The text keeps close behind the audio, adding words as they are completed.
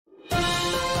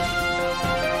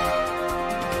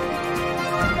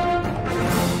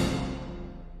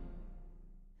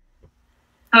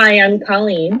Hi, I'm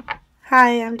Colleen,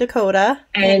 Hi, I'm Dakota.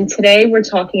 and today we're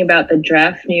talking about the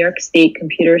draft New York State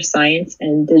Computer Science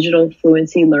and Digital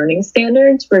Fluency Learning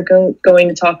Standards. We're going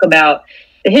to talk about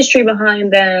the history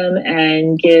behind them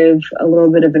and give a little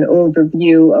bit of an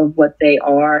overview of what they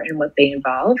are and what they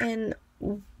involve. And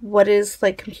what is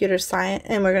like computer science?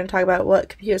 And we're going to talk about what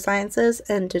computer science is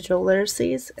and digital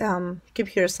literacies.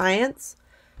 Computer science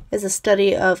is a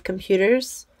study of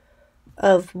computers,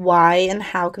 of why and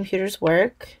how computers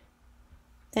work.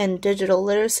 And digital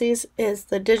literacies is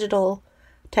the digital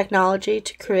technology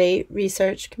to create,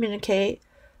 research, communicate,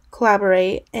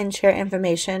 collaborate, and share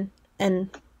information and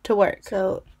to work.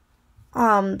 So,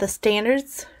 the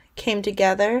standards came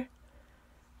together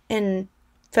in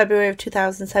February of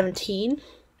 2017,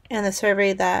 and the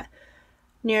survey that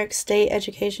New York State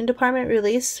Education Department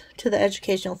released to the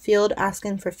educational field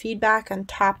asking for feedback on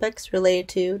topics related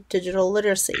to digital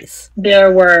literacies.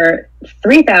 There were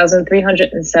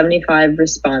 3,375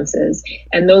 responses,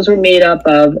 and those were made up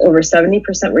of over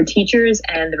 70% were teachers,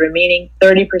 and the remaining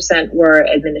 30% were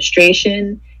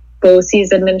administration,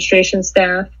 BOCES administration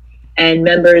staff, and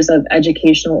members of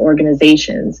educational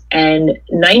organizations. And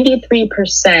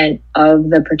 93%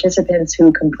 of the participants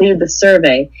who completed the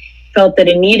survey felt that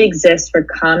a need exists for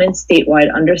common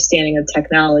statewide understanding of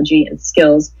technology and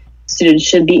skills students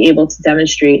should be able to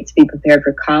demonstrate to be prepared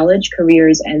for college,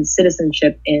 careers, and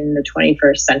citizenship in the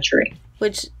 21st century.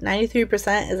 Which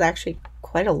 93% is actually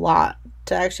quite a lot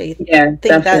to actually think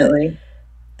definitely.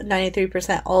 That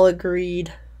 93% all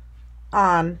agreed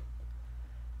on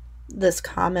this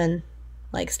common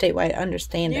like statewide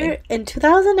understanding. In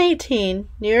 2018,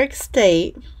 New York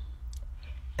State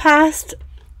passed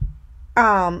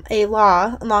a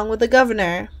law along with the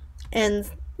governor and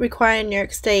requiring New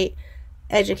York State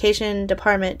Education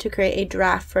Department to create a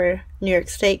draft for New York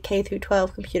State K through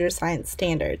 12 computer science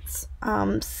standards.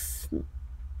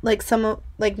 Like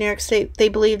New York State, they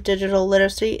believe digital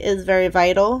literacy is very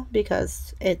vital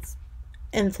because its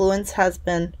influence has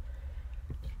been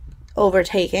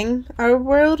overtaking our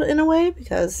world in a way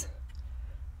because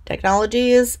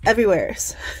technology is everywhere.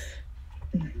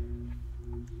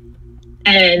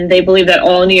 And they believe that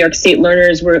all New York State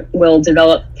learners will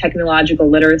develop technological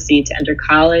literacy to enter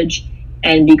college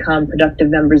and become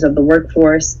productive members of the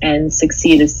workforce and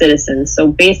succeed as citizens. So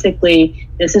basically,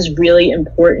 this is really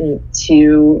important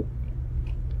to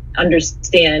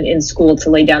understand in school, to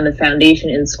lay down the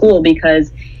foundation in school,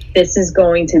 because this is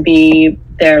going to be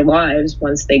their lives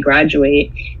once they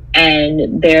graduate.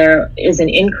 And there is an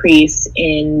increase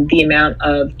in the amount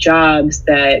of jobs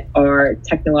that are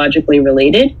technologically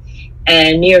related.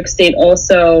 And New York State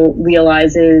also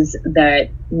realizes that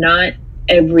not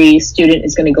every student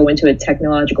is going to go into a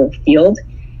technological field,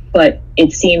 but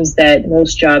it seems that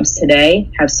most jobs today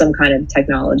have some kind of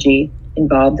technology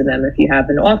involved in them. If you have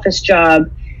an office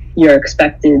job, you're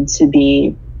expected to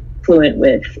be fluent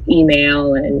with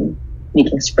email and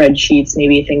making spreadsheets,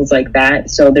 maybe things like that.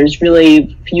 So there's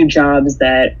really few jobs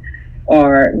that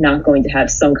are not going to have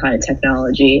some kind of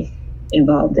technology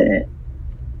involved in it.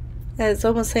 It's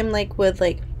almost same like with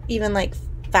like even like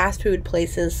fast food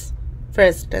places, for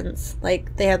instance.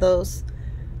 Like they have those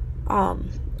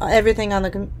everything on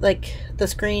the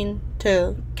screen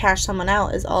to cash someone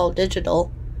out is all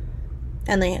digital,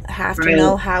 and they have to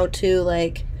know how to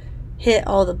like hit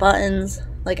all the buttons.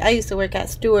 Like I used to work at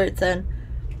Stewart's, and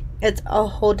it's a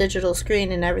whole digital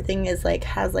screen, and everything is like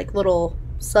has like little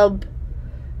sub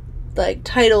like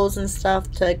titles and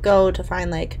stuff to go to find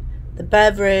like the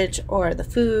beverage or the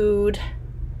food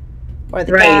or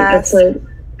the gas. That's a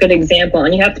good example,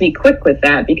 and you have to be quick with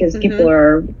that because people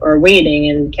are waiting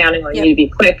and counting on you to be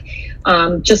quick.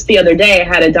 Just the other day I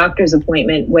had a doctor's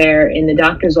appointment where in the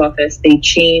doctor's office they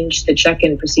changed the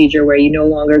check-in procedure where you no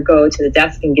longer go to the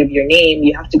desk and give your name,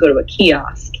 you have to go to a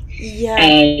kiosk.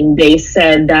 And they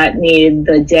said that made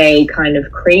the day kind of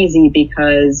crazy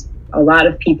because a lot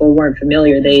of people weren't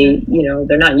familiar.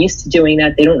 They're not used to doing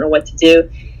that. They don't know what to do.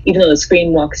 Even though the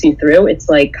screen walks you through, it's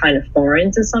like kind of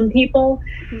foreign to some people.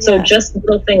 So just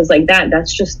little things like that,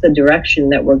 that's just the direction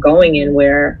that we're going in,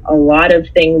 where a lot of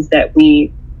things that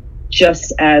we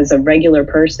just as a regular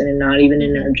person and not even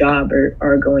in our job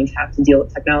are going to have to deal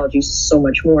with technology so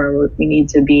much more. We need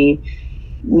to be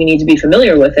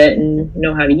familiar with it and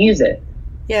know how to use it.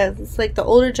 Yeah, it's like the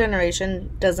older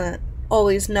generation doesn't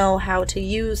always know how to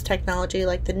use technology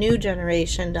like the new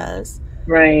generation does.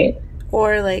 Right.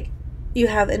 Or like you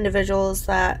have individuals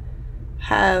that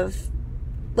have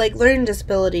like learning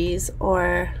disabilities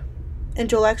or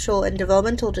intellectual and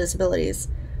developmental disabilities.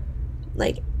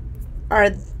 Like,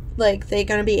 are like they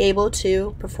going to be able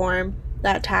to perform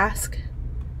that task?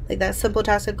 Like that simple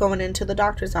task of going into the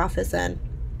doctor's office and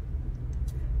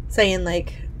saying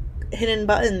like hidden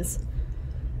buttons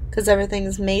because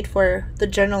everything's made for the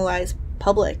generalized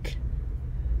public.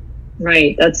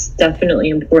 Right, that's definitely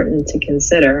important to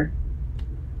consider.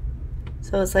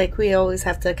 So it's like we always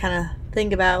have to kind of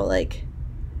think about like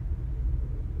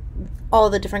all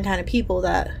the different kind of people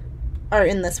that are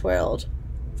in this world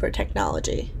for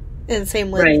technology. And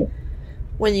same with Right.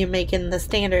 when you're making the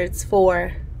standards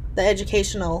for the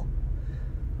educational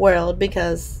world,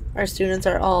 because our students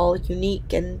are all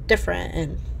unique and different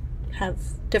and have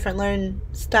different learning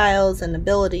styles and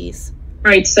abilities.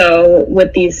 Right, so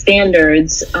with these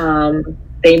standards,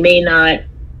 they may not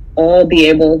all be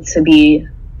able to be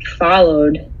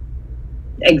followed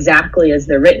exactly as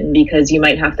they're written, because you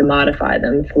might have to modify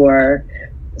them for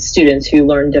students who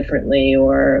learn differently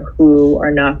or who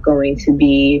are not going to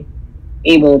be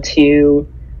able to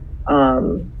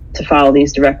follow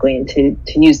these directly and to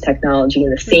use technology in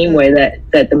the same way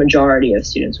that the majority of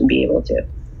students would be able to.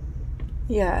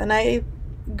 Yeah, and I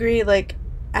agree. Like,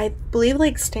 I believe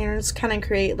like standards kind of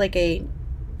create like a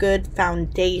good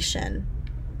foundation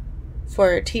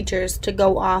for teachers to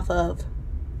go off of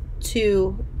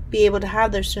to be able to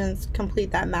have their students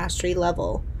complete that mastery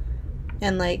level.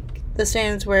 And like the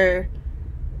standards were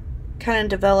kind of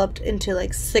developed into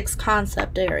like 6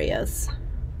 concept areas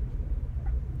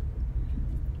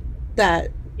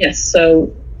that Yes,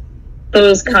 so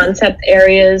those concept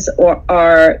areas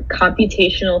are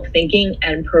computational thinking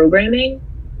and programming,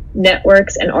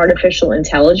 networks and artificial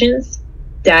intelligence,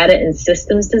 data and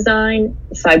systems design,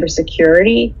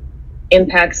 cybersecurity,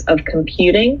 impacts of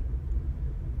computing.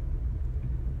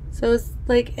 So it's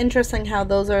like interesting how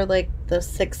those are like the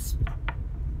 6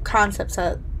 concepts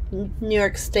that New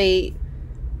York State,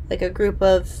 like a group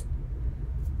of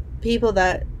people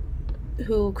that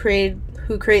who create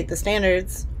the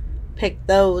standards, pick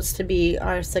those to be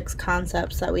our 6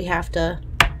 concepts that we have to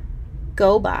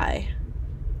go by.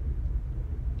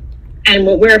 And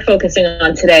what we're focusing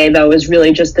on today, though, is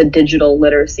really just the digital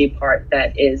literacy part.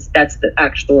 That's the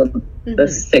actual the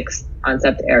 6th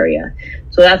concept area.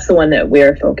 So that's the one that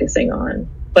we're focusing on.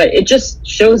 But it just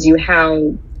shows you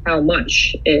how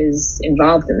much is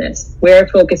involved in this. We're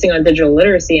focusing on digital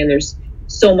literacy, and there's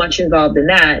so much involved in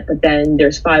that. But then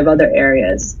there's 5 other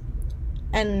areas.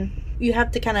 And you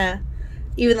have to kind of,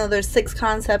 even though there's 6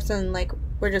 concepts and like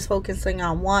we're just focusing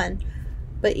on one,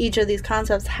 but each of these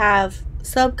concepts have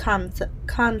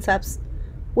concepts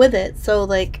with it, so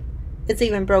like it's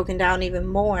even broken down even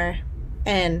more,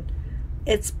 and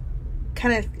it's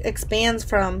kind of expands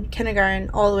from kindergarten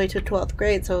all the way to 12th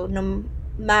grade. So no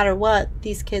matter what,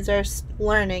 these kids are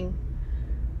learning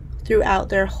throughout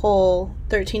their whole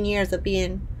 13 years of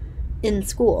being in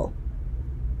school.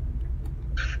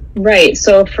 Right,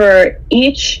 so for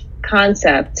each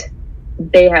concept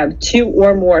they have 2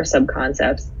 or more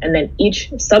subconcepts, and then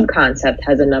each subconcept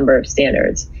has a number of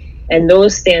standards. And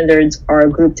those standards are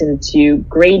grouped into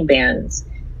grade bands.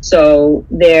 So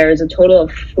there's a total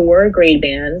of 4 grade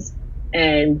bands,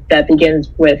 and that begins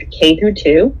with K through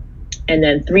 2, and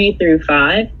then 3 through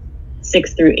 5,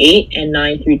 6 through 8, and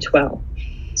 9 through 12.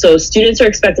 So students are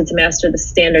expected to master the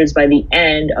standards by the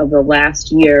end of the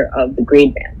last year of the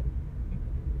grade band.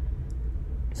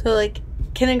 So like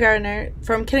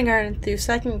from kindergarten through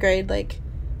 2nd grade, like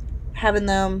having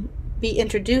them be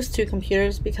introduced to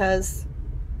computers, because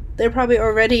they're probably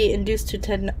already induced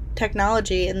to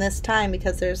technology in this time,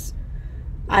 because there's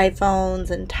iPhones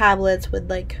and tablets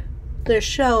with like their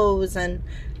shows and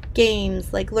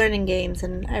games, like learning games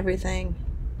and everything.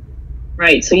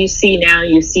 Right, so you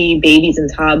see babies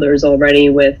and toddlers already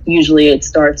with, usually it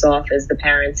starts off as the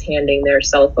parents handing their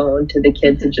cell phone to the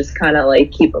kid to just kind of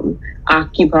like keep them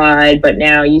occupied, but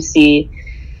now you see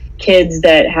kids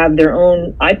that have their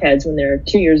own iPads when they're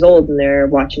 2 years old, and they're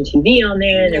watching TV on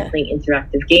there, and they're playing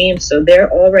interactive games, so they're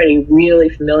already really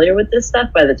familiar with this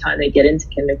stuff by the time they get into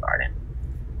kindergarten.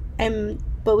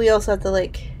 But we also have to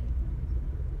like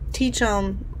teach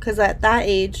them, because at that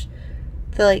age,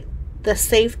 the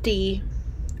safety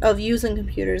of using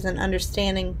computers and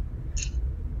understanding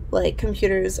like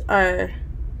computers are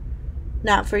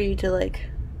not for you to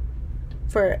like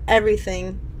for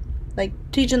everything, like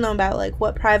teaching them about like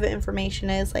what private information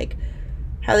is, like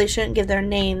how they shouldn't give their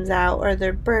names out or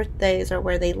their birthdays or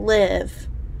where they live,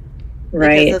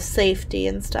 right, because of safety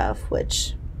and stuff.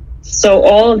 Which, so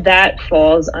all of that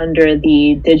falls under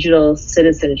the digital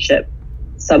citizenship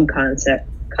subconcept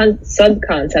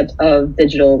of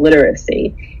digital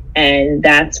literacy. And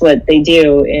that's what they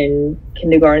do in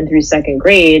kindergarten through 2nd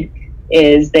grade,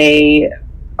 is they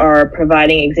are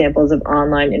providing examples of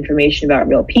online information about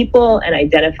real people and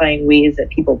identifying ways that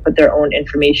people put their own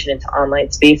information into online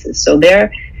spaces. So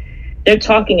they're they're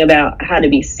talking about how to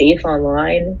be safe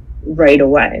online right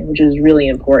away, which is really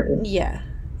important. Yeah.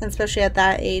 Especially at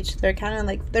that age, they're kind of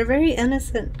like, they're very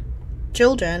innocent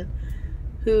children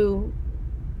who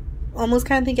almost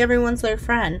kind of think everyone's their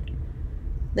friend.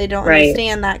 They don't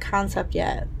understand that concept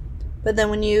yet. But then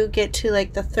when you get to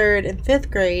like the 3rd and 5th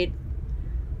grade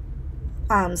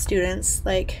students,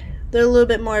 like, they're a little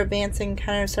bit more advancing,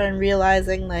 kind of starting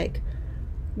realizing like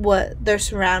what their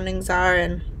surroundings are,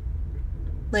 and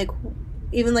like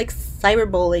even like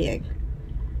cyberbullying,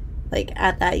 like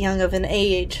at that young of an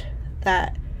age,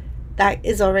 that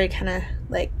is already kind of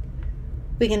like,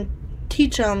 we can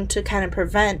teach them to kind of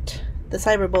prevent the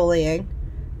cyberbullying,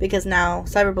 because now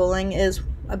cyberbullying is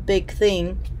a big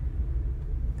thing,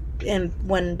 and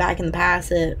when back in the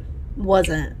past it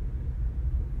wasn't.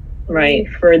 Right.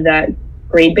 For that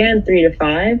grade band 3 to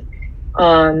 5,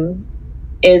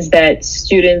 is that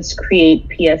students create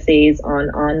PSAs on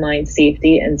online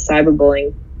safety and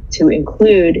cyberbullying to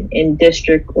include in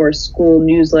district or school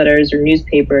newsletters or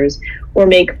newspapers, or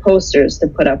make posters to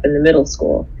put up in the middle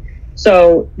school.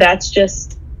 So that's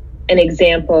just an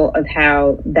example of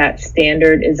how that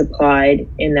standard is applied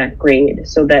in that grade,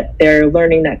 so that they're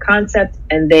learning that concept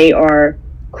and they are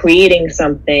creating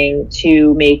something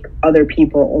to make other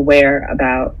people aware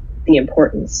about the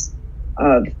importance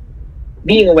of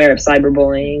being aware of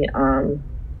cyberbullying,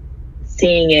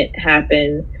 seeing it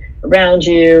happen around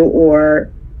you,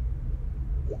 or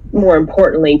more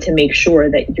importantly, to make sure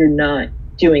that you're not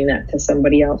doing that to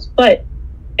somebody else. But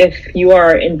if you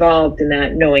are involved in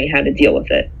that, knowing how to deal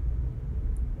with it.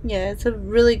 Yeah, it's a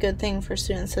really good thing for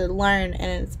students to learn,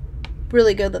 and it's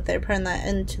really good that they're putting that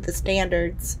into the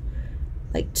standards,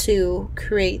 like, to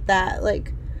create that,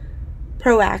 like,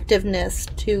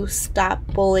 proactiveness to stop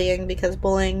bullying, because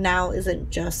bullying now isn't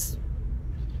just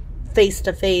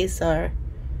face-to-face or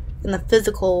in the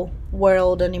physical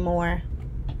world anymore.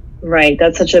 Right.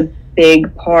 That's such a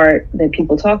big part that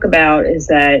people talk about, is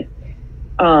that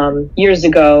years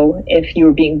ago, if you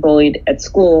were being bullied at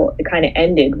school, it kind of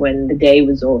ended when the day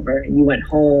was over and you went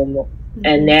home. Mm-hmm.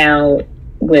 And now,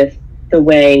 with the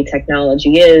way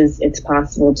technology is, it's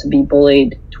possible to be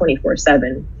bullied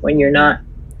 24/7 when you're not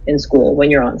in school, when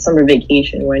you're on summer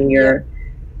vacation, when you're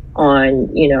on,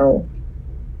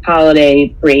 holiday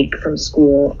break from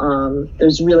school.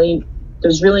 There's really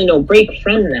no break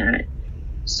from that.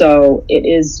 So it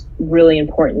is really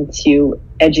important to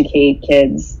educate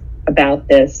kids about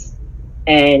this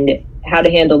and how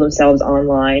to handle themselves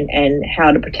online and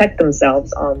how to protect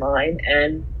themselves online,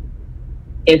 and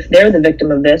if they're the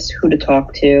victim of this, who to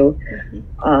talk to,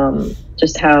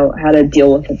 just how to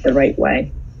deal with it the right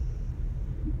way.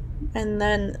 And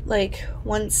then, like,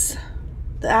 once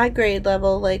that grade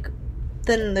level, like,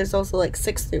 then there's also like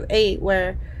 6 through 8,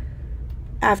 where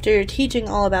after you're teaching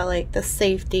all about like the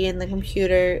safety and the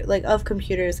computer, like, of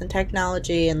computers and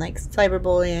technology and like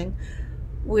cyberbullying,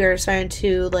 we're starting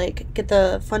to like get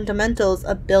the fundamentals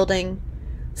of building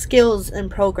skills and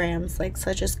programs, like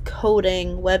such as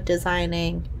coding, web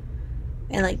designing,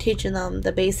 and like teaching them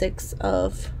the basics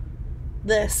of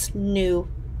this new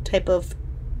type of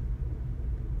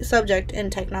subject in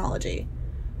technology.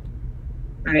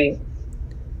 Right.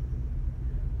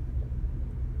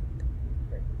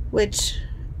 Which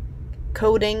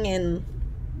coding and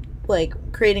like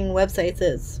creating websites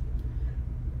is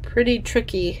pretty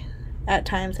tricky at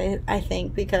times, I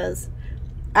think, because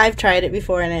I've tried it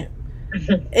before, and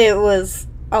it was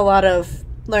a lot of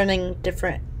learning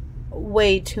different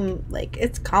way to, like,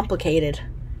 it's complicated,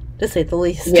 to say the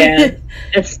least. Yeah,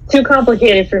 it's too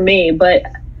complicated for me. But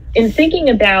in thinking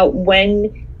about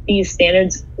when these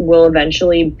standards will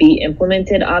eventually be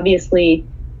implemented, obviously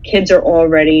kids are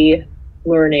already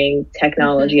learning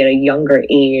technology at a younger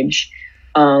age.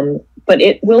 But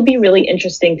it will be really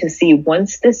interesting to see,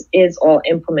 once this is all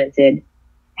implemented,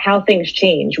 how things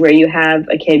change, where you have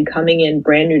a kid coming in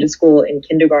brand new to school in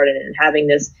kindergarten and having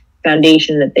this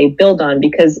foundation that they build on.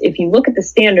 Because if you look at the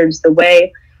standards, the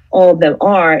way all of them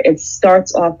are, it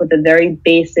starts off with a very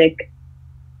basic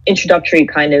introductory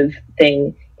kind of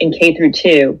thing in K through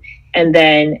 2. And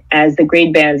then as the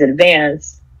grade bands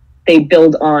advance, they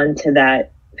build on to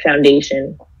that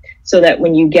foundation, so that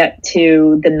when you get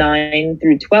to the 9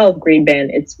 through 12 grade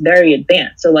band, it's very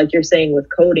advanced. So like you're saying with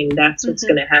coding, that's what's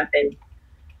going to happen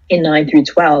in 9 through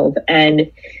 12.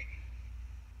 And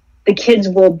the kids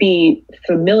will be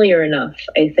familiar enough,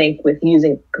 I think, with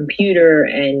using computer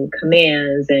and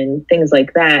commands and things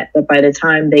like that, that by the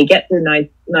time they get through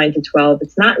 9 to 12,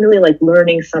 it's not really like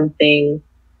learning something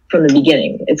from the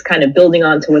beginning. It's kind of building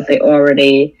on to what they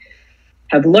already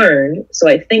have learned. So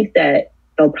I think that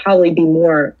they'll probably be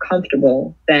more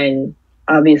comfortable than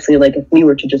obviously, like, if we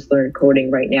were to just learn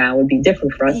coding right now, it would be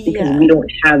different for us because we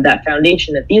don't have that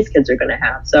foundation that these kids are going to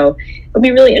have. So it'll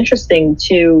be really interesting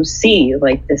to see,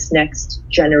 like, this next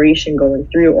generation going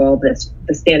through all this,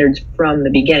 the standards from the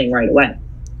beginning right away.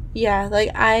 Yeah,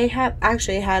 like, I have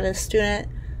actually had a student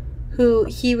who,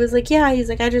 he was like, yeah, he's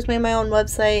like, I just made my own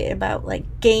website about, like,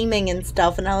 gaming and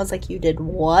stuff. And I was like, you did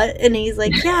what? And he's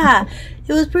like, yeah,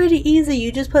 it was pretty easy.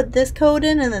 You just put this code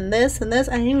in and then this and this.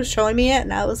 And he was showing me it.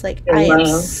 And I was like, I am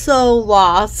so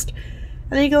lost.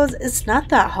 And he goes, it's not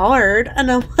that hard.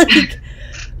 And I'm like,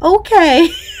 okay.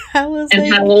 I was and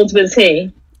how old was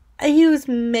he? He was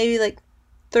maybe like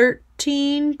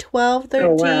 13. Oh,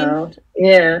 wow.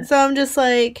 Yeah. So I'm just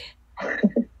like...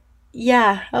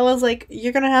 Yeah, I was like,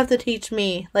 you're going to have to teach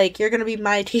me. Like, you're going to be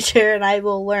my teacher and I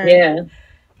will learn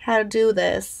how to do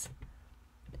this.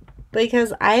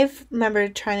 Because I've remember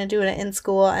trying to do it in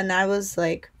school and I was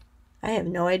like, I have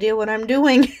no idea what I'm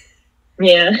doing.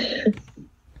 Yeah.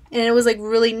 And it was like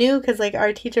really new because like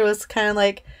our teacher was kind of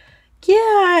like,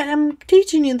 yeah, I'm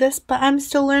teaching you this, but I'm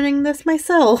still learning this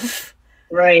myself.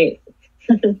 Right.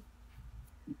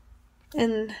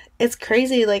 And it's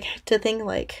crazy, like, to think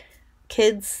like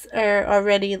kids are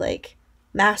already like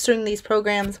mastering these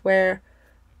programs where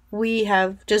we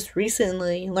have just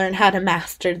recently learned how to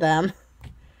master them.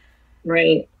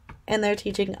 Right. And they're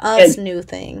teaching us new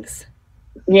things.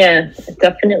 Yeah,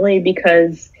 definitely,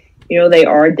 because, you know, they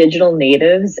are digital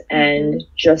natives and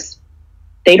just,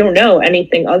 they don't know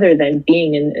anything other than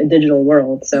being in a digital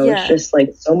world. So it's just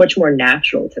like so much more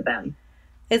natural to them.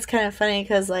 It's kind of funny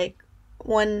because like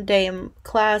one day in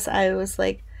class, I was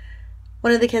like,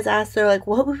 one of the kids asked, they're like,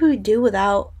 what would we do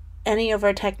without any of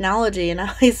our technology? And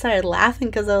I started laughing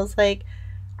because I was like,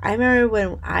 I remember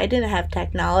when I didn't have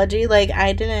technology. Like,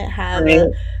 I didn't have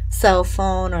a cell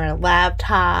phone or a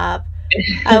laptop.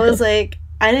 I was like,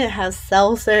 I didn't have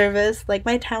cell service. Like,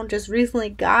 my town just recently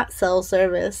got cell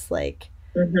service. Like,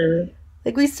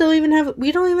 like we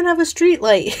don't even have a street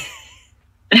light.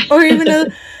 Or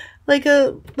even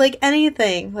like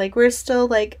anything. Like, we're still,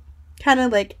 like, kind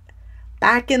of, like,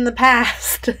 back in the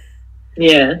past.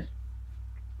 Yeah.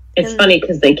 It's funny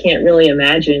because they can't really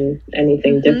imagine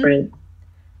anything different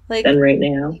than right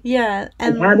now. Yeah.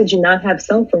 And like, how did you not have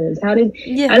cell phones? How did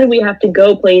we have to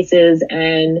go places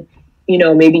and, you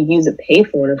know, maybe use a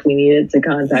payphone if we needed to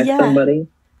contact somebody?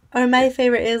 Or my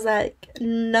favorite is that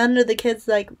none of the kids,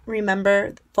 like,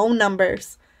 remember phone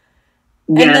numbers.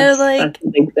 Yes, and they're like, that's a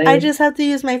big thing. I just have to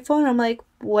use my phone. I'm like,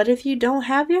 what if you don't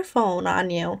have your phone on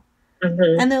you?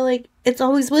 And they're like, it's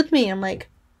always with me. I'm like,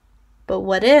 but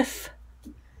what if?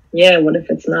 Yeah, what if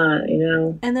it's not, you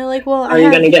know? And they're like, well, are you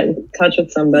going to get in touch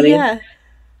with somebody? Yeah.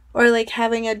 Or like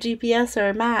having a GPS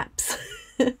or maps.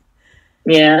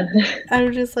 Yeah.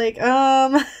 I'm just like,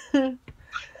 doesn't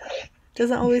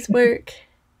always work.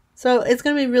 So it's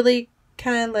going to be really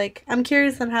kind of like, I'm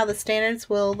curious on how the standards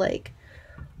will like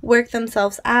work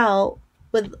themselves out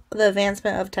with the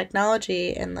advancement of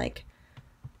technology and like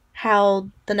how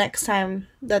the next time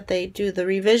that they do the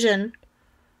revision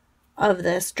of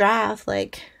this draft,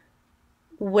 like,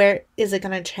 where is it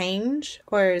going to change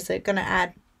or is it going to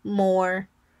add more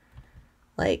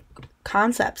like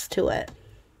concepts to it?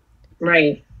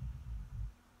 Right.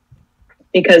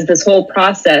 Because this whole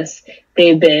process,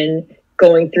 they've been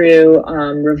going through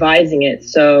revising it.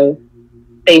 So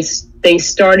they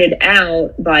started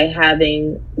out by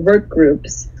having work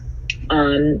groups,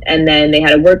 and then they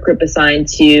had a work group assigned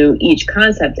to each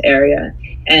concept area.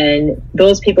 And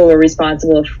those people were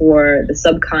responsible for the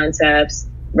sub-concepts,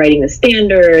 writing the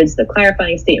standards, the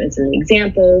clarifying statements and the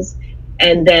examples.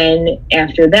 And then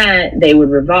after that, they would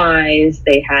revise.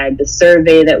 They had the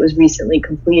survey that was recently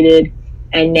completed.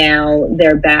 And now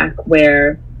they're back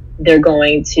where they're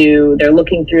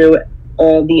looking through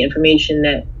all the information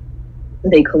that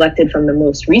they collected from the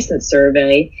most recent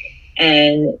survey.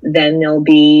 And then they'll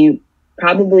be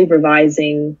probably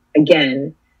revising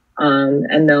again.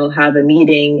 And they'll have a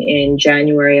meeting in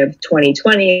January of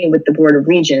 2020 with the Board of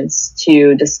Regents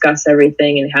to discuss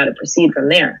everything and how to proceed from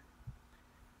there.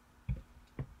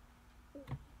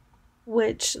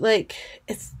 Which, like,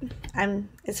 it's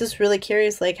just really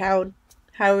curious, like, how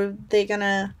are they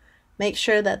gonna make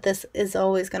sure that this is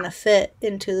always gonna fit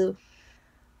into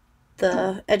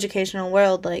the educational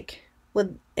world, like,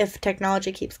 if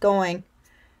technology keeps going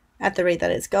at the rate that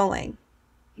it's going.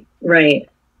 Right.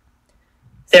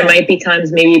 There might be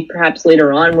times, maybe perhaps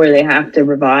later on, where they have to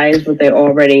revise what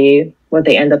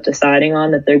they end up deciding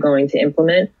on that they're going to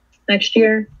implement next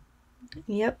year.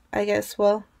 Yep, I guess,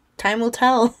 well, time will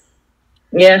tell.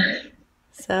 Yeah.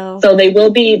 So they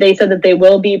said that they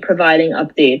will be providing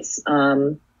updates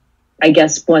I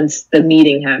guess once the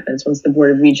meeting happens, once the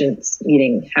Board of Regents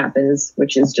meeting happens,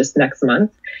 which is just next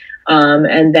month.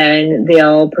 And then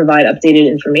they'll provide updated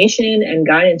information and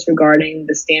guidance regarding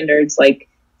the standards, like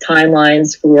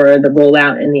timelines for the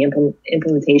rollout and the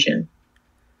implementation.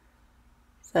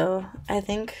 So I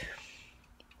think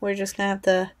we're just going to have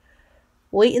to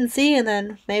wait and see, and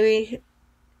then maybe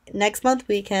next month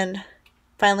we can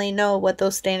finally know what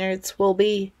those standards will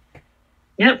be.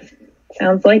 Yep,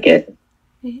 sounds like it.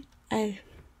 I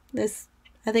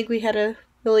think we had a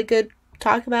really good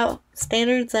talk about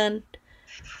standards and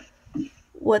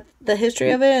what the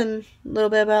history of it, and a little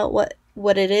bit about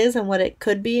what it is and what it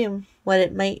could be and what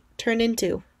it might turn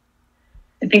into.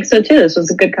 I think so too. This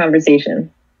was a good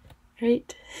conversation.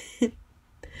 Right.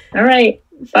 All right.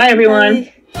 Bye, everyone.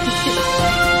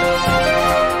 Bye.